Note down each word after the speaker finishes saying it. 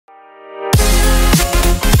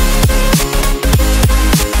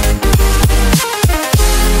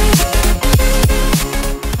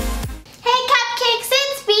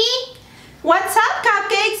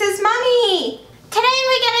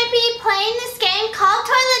game called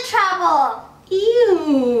Toilet Trouble.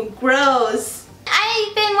 Ew, gross.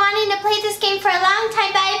 I've been wanting to play this game for a long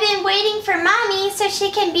time, but I've been waiting for Mommy so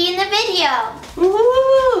she can be in the video.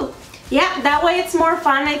 Ooh. Yeah, that way it's more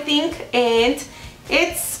fun, I think, and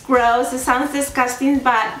it's gross. It sounds disgusting,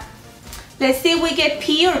 but let's see if we get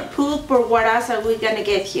pee or poop or what else are we gonna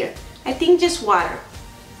get here. I think just water.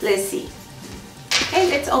 Let's see. Okay,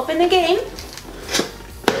 let's open the game.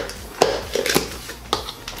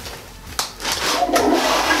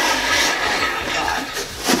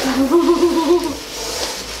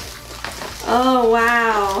 Oh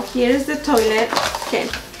wow, here's the toilet. Okay,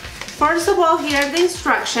 first of all, here are the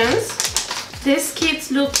instructions. These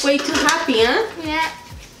kids look way too happy, huh? Yeah.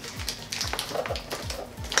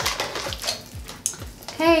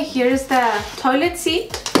 Okay, here's the toilet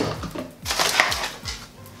seat.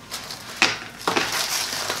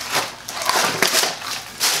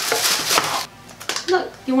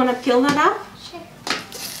 Look, you want to peel that out? Sure.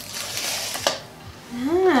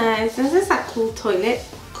 Nice, this is a cool toilet.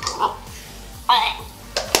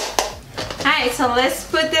 Alright, so let's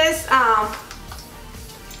put this,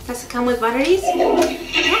 does it come with batteries?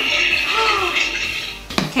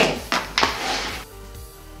 Okay.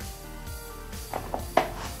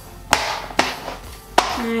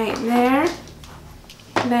 Alright, there.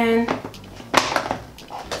 Then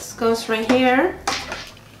this goes right here.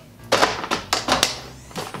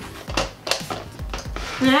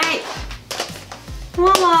 Alright.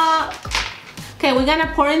 Voila! Okay, we're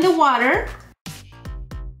gonna pour in the water.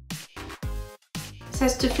 It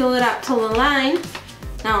says to fill it up to the line.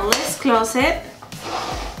 Now let's close it.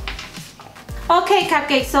 Okay,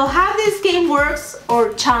 Cupcake, so how this game works,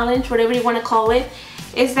 or challenge, whatever you want to call it,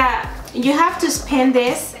 is that you have to spin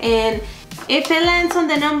this, and if it lands on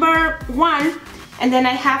the number 1, and then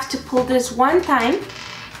I have to pull this one time,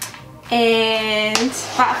 and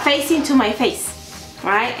facing to my face,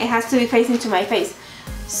 right? It has to be facing to my face.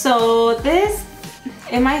 So this,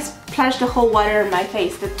 it might splash the whole water in my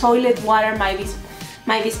face. The toilet water might be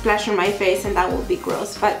splashed on my face, and that will be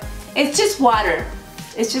gross, but it's just water.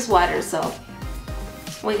 It's just water, so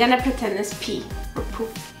we're gonna pretend it's pee or poop.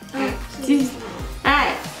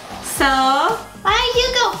 Alright, so why don't you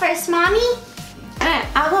go first, Mommy? Alright,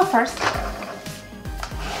 I'll go first.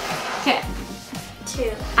 Okay.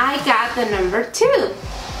 2. I got the number 2.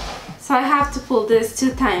 So I have to pull this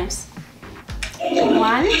 2 times. 1.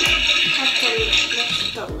 Have to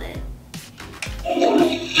lift the lid.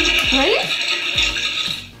 Really?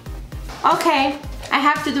 Okay, I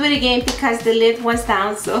have to do it again because the lid was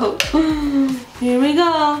down, so here we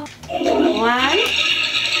go. 1,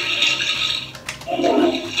 2.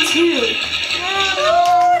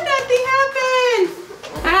 Oh, nothing happened.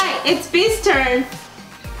 Alright, it's B's turn.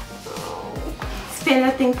 Spin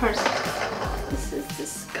the thing first. This is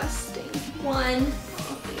disgusting. 1.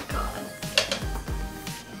 Oh my god.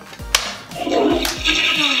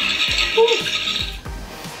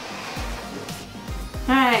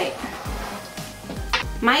 Alright.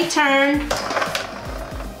 My turn.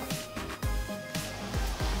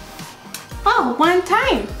 Oh, one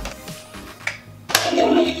time.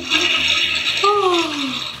 Oh.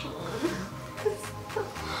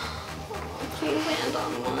 Please land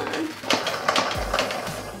on 1.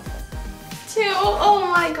 2. Oh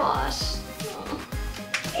my gosh.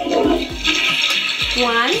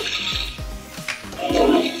 1,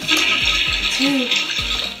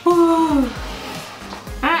 2. Ooh.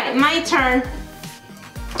 Alright, my turn.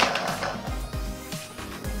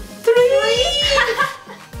 3.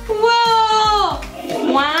 Whoa!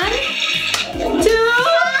 1, 2,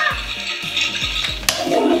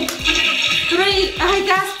 3. I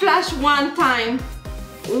got splashed one time.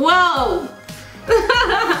 Whoa!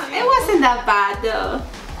 It wasn't that bad though.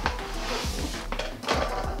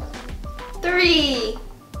 3.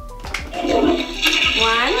 1,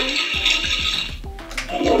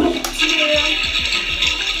 2.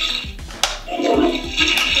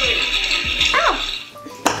 oh,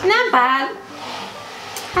 not bad.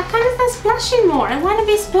 How come it's not splashing more? I want to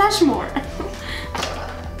be splashed more.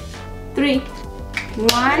 3,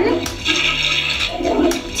 1,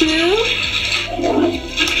 2,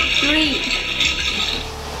 3.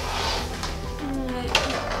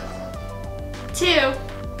 2.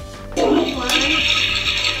 1.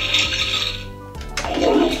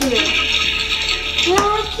 2.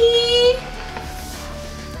 Lucky.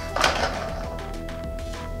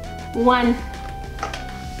 1.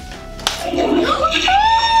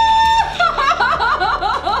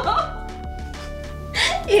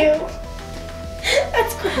 Ew.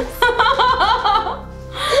 That's gross.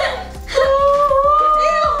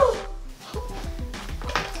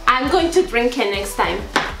 I'm going to drink it next time.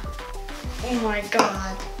 Oh my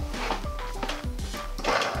god.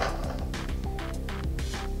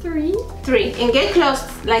 3. 3. And get close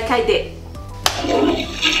like I did. 1,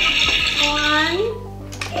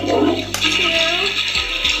 2,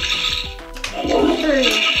 3.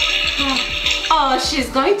 Oh, she's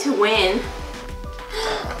going to win.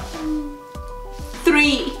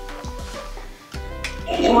 3.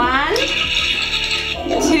 1,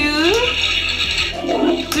 2,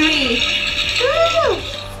 3.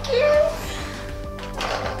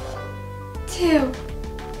 2.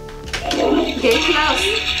 Get close.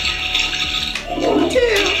 2.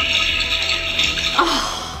 Oh.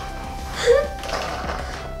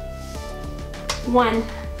 1.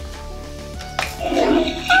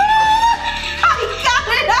 I got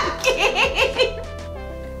it again.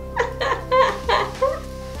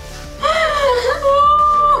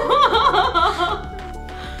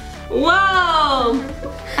 Whoa!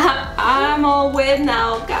 I'm all wet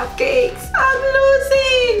now, Cupcakes. I'm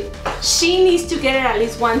losing. She needs to get it at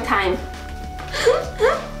least one time.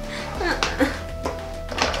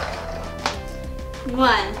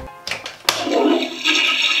 One.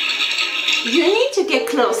 You need to get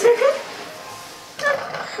closer.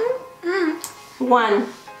 1.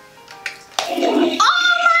 Oh my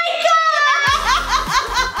god!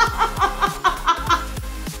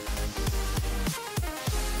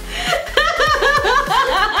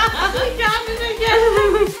 I got it again.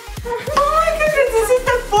 Oh my goodness, this is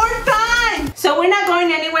the 4th time! So we're not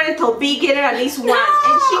going anywhere until B get it at least 1. No.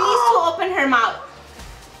 And she needs to open her mouth.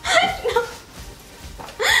 No.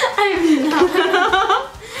 I'm not.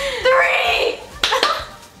 3.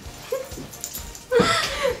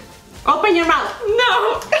 Open your mouth.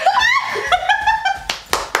 No.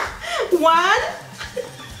 1.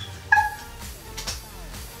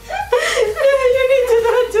 You need to do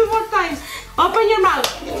it 2 more times. Open your mouth.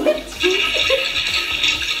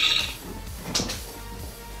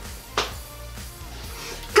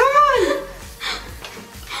 Come on.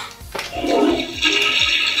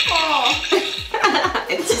 Oh.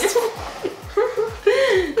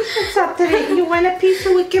 What's up today? You want a piece so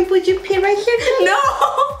we can put your pin right here? No.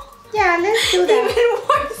 Yeah, let's do that. Even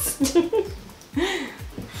worse.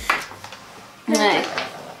 Right.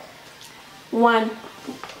 1.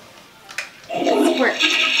 Squirt.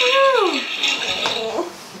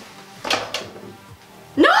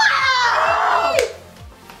 No!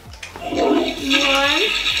 1.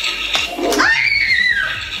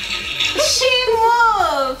 She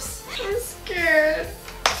moves. I'm scared.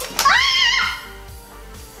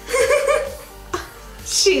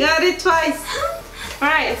 She got it twice.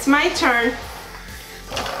 Alright, it's my turn.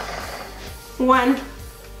 1.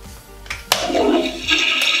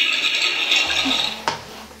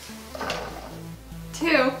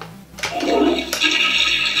 2.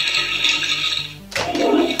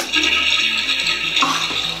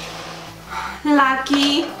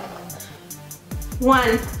 Lucky.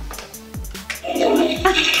 1.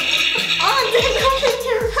 Oh, didn't open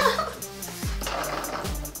your mouth.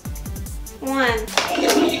 1.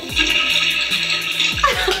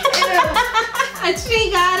 She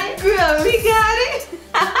got it. Gross. She got it.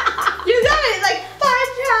 You got it like 5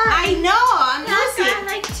 times. I know. I'm Now I losing. got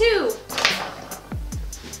like 2.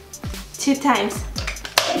 2 times.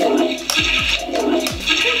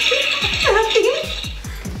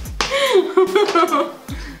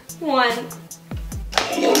 1.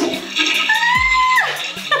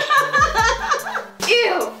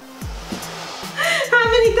 Ew. How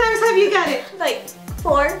many times have you got it? Like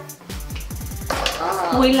 4.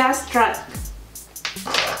 Oh, We lost track.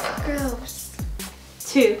 gross.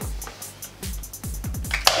 2.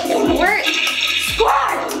 Squirt.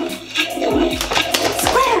 Squirt.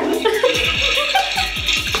 Squirt.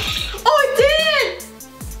 Oh, it did.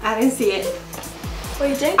 I didn't see it.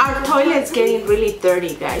 Wait, did Our toilet's getting really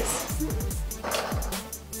dirty, guys.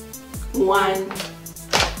 1.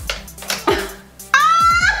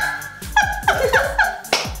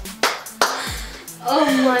 Oh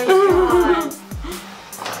my god.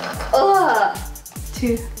 Ugh.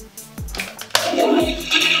 2.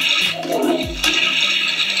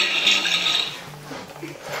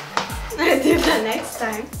 I'll do that next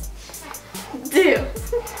time. Do.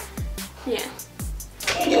 Yeah.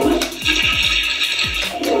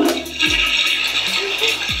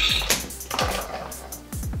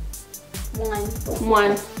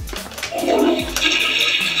 1.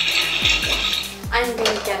 I'm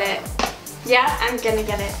gonna get it. Yeah, I'm gonna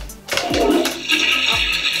get it.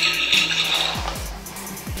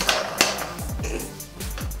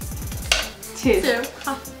 2. 2.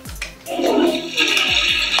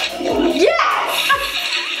 Yes!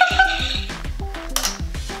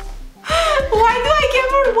 Why do I get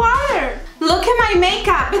more water?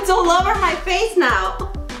 Stop! It's all over my face now.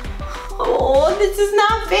 Oh, this is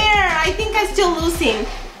not fair. I think I'm still losing.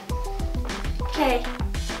 Okay.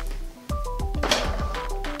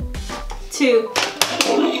 2.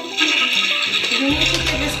 You need to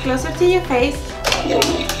get this closer to your face.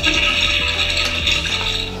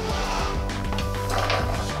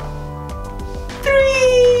 3.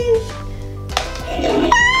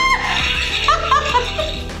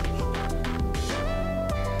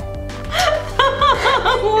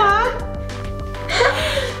 One,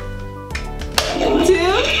 2,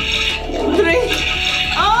 3.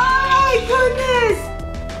 Oh my goodness!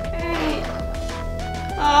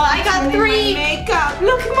 Oh, I got 3. Makeup.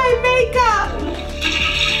 Look at my makeup.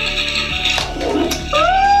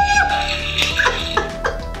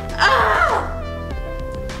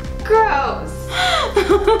 Gross.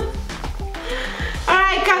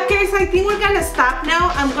 Alright, cupcakes, I think we're gonna stop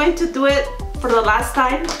now. I'm going to do it for the last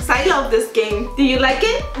time because I love this game. Do you like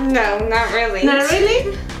it? No, not really. Not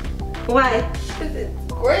really? Why? Because it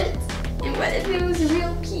squirts. And what if it was a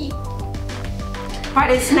real key?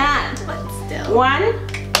 But it's not. But still. 1,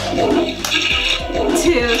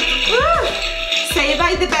 2. Woo! Say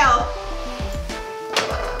by the bell.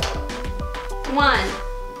 1.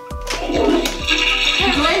 Do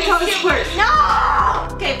it until it squirts. No!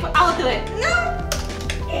 Okay, I'll do it. No!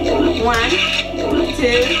 1,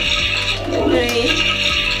 2, 3.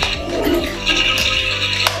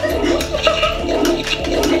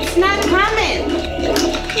 It's not coming.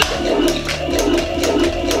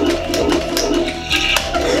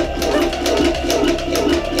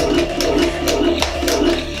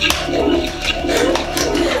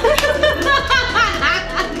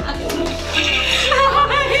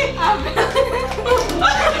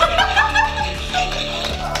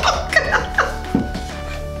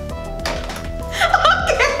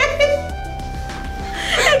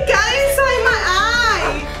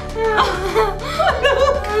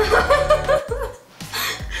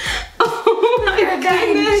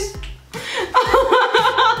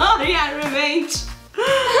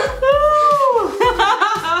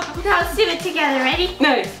 Let's do it together. Ready?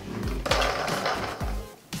 No.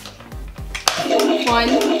 1.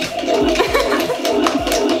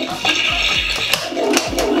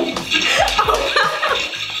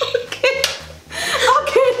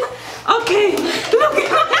 Okay. Look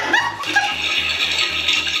at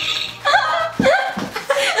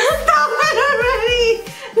Stop it already.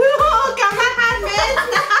 Look, I'm a hot mess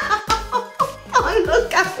now. Oh,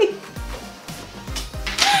 look at me.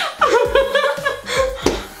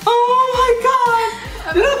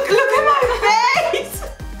 Look at my face!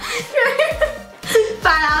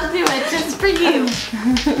 But I'll do it just for you.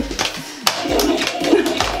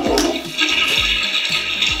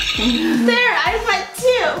 There, I went 2.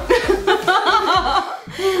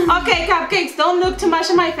 Okay, cupcakes, don't look too much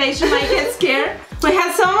at my face. You might get scared. We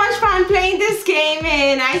had so much fun playing this game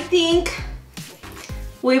and I think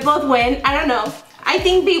we both win. I don't know. I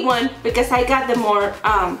think B won because I got the more,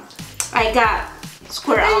 I got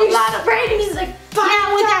squirt a lot of things. Like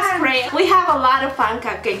yeah, we got spray. We have a lot of fun,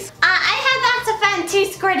 cupcakes. I had lots of fun too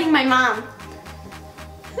squirting my mom.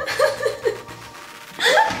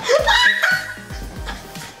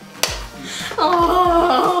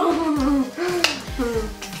 Oh.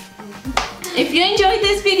 If you enjoyed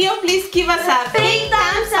this video, please give us a big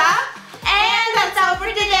thumbs up. And that's all for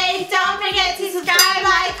today. Don't forget to subscribe,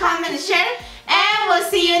 like, comment, and share. And we'll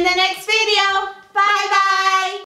see you in the next video. Bye bye.